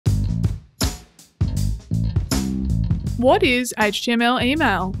What is HTML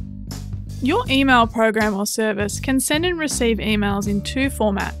email? Your email program or service can send and receive emails in two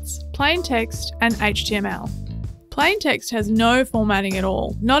formats, plain text and HTML. Plain text has no formatting at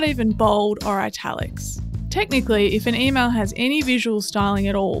all, not even bold or italics. Technically, if an email has any visual styling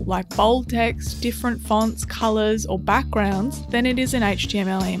at all, like bold text, different fonts, colours or backgrounds, then it is an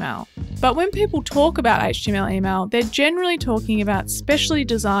HTML email. But when people talk about HTML email, they're generally talking about specially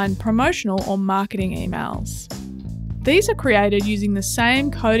designed promotional or marketing emails. These are created using the same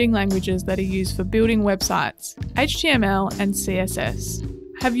coding languages that are used for building websites, HTML and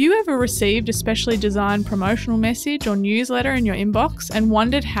CSS. Have you ever received a specially designed promotional message or newsletter in your inbox and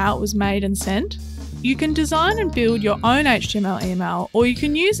wondered how it was made and sent? You can design and build your own HTML email, or you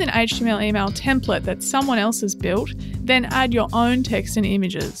can use an HTML email template that someone else has built, then add your own text and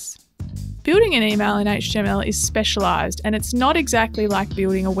images. Building an email in HTML is specialised, and it's not exactly like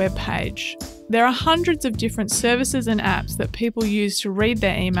building a web page. There are hundreds of different services and apps that people use to read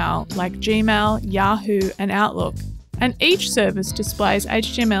their email, like Gmail, Yahoo and Outlook, and each service displays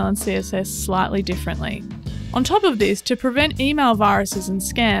HTML and CSS slightly differently. On top of this, to prevent email viruses and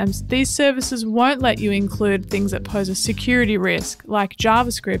scams, these services won't let you include things that pose a security risk, like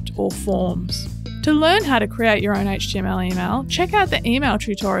JavaScript or forms. To learn how to create your own HTML email, check out the email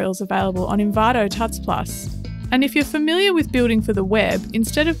tutorials available on Envato Tuts+. And if you're familiar with building for the web,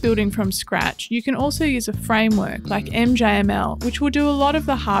 instead of building from scratch, you can also use a framework like MJML, which will do a lot of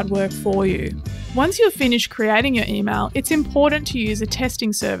the hard work for you. Once you're finished creating your email, it's important to use a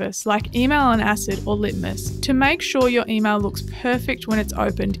testing service like Email on Acid or Litmus to make sure your email looks perfect when it's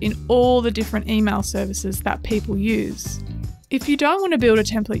opened in all the different email services that people use. If you don't want to build a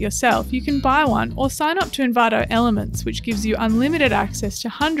template yourself, you can buy one or sign up to Envato Elements, which gives you unlimited access to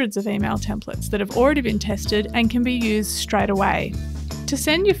hundreds of email templates that have already been tested and can be used straight away. To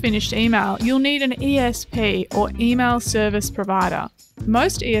send your finished email, you'll need an ESP or email service provider.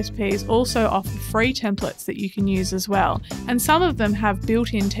 Most ESPs also offer free templates that you can use as well, and some of them have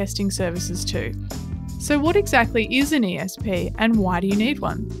built-in testing services too. So what exactly is an ESP and why do you need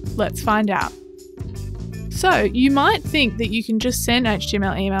one? Let's find out. So you might think that you can just send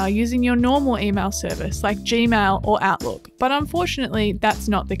HTML email using your normal email service like Gmail or Outlook, but unfortunately that's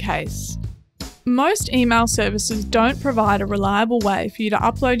not the case. Most email services don't provide a reliable way for you to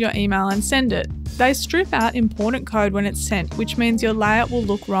upload your email and send it. They strip out important code when it's sent, which means your layout will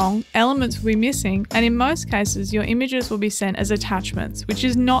look wrong, elements will be missing, and in most cases your images will be sent as attachments, which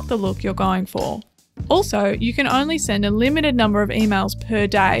is not the look you're going for. Also, you can only send a limited number of emails per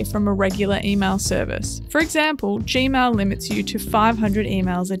day from a regular email service. For example, Gmail limits you to 500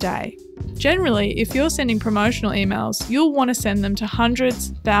 emails a day. Generally, if you're sending promotional emails, you'll want to send them to hundreds,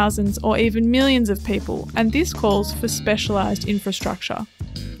 thousands, or even millions of people, and this calls for specialised infrastructure.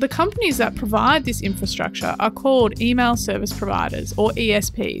 The companies that provide this infrastructure are called email service providers, or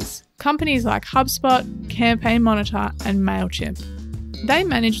ESPs. Companies like HubSpot, Campaign Monitor, and MailChimp. They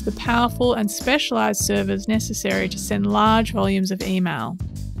manage the powerful and specialised servers necessary to send large volumes of email.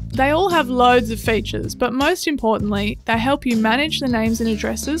 They all have loads of features, but most importantly, they help you manage the names and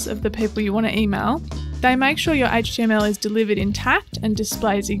addresses of the people you want to email. They make sure your HTML is delivered intact and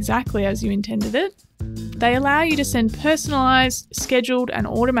displays exactly as you intended it. They allow you to send personalised, scheduled and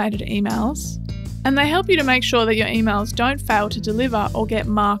automated emails. And they help you to make sure that your emails don't fail to deliver or get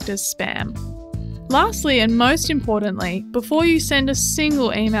marked as spam. Lastly, and most importantly, before you send a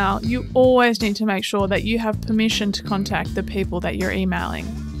single email, you always need to make sure that you have permission to contact the people that you're emailing.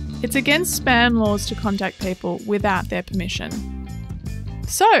 It's against spam laws to contact people without their permission.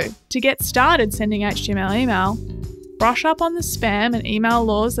 So, to get started sending HTML email, brush up on the spam and email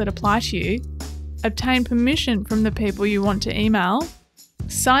laws that apply to you, obtain permission from the people you want to email,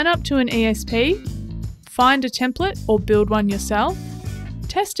 sign up to an ESP, find a template or build one yourself,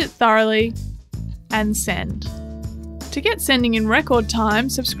 test it thoroughly, and send. To get sending in record time,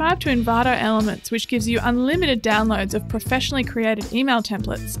 subscribe to Envato Elements, which gives you unlimited downloads of professionally created email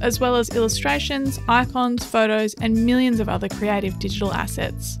templates, as well as illustrations, icons, photos, and millions of other creative digital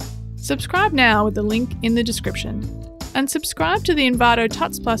assets. Subscribe now with the link in the description. And subscribe to the Envato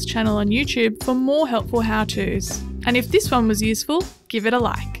Tuts+ channel on YouTube for more helpful how-tos. And if this one was useful, give it a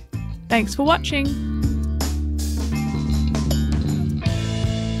like. Thanks for watching.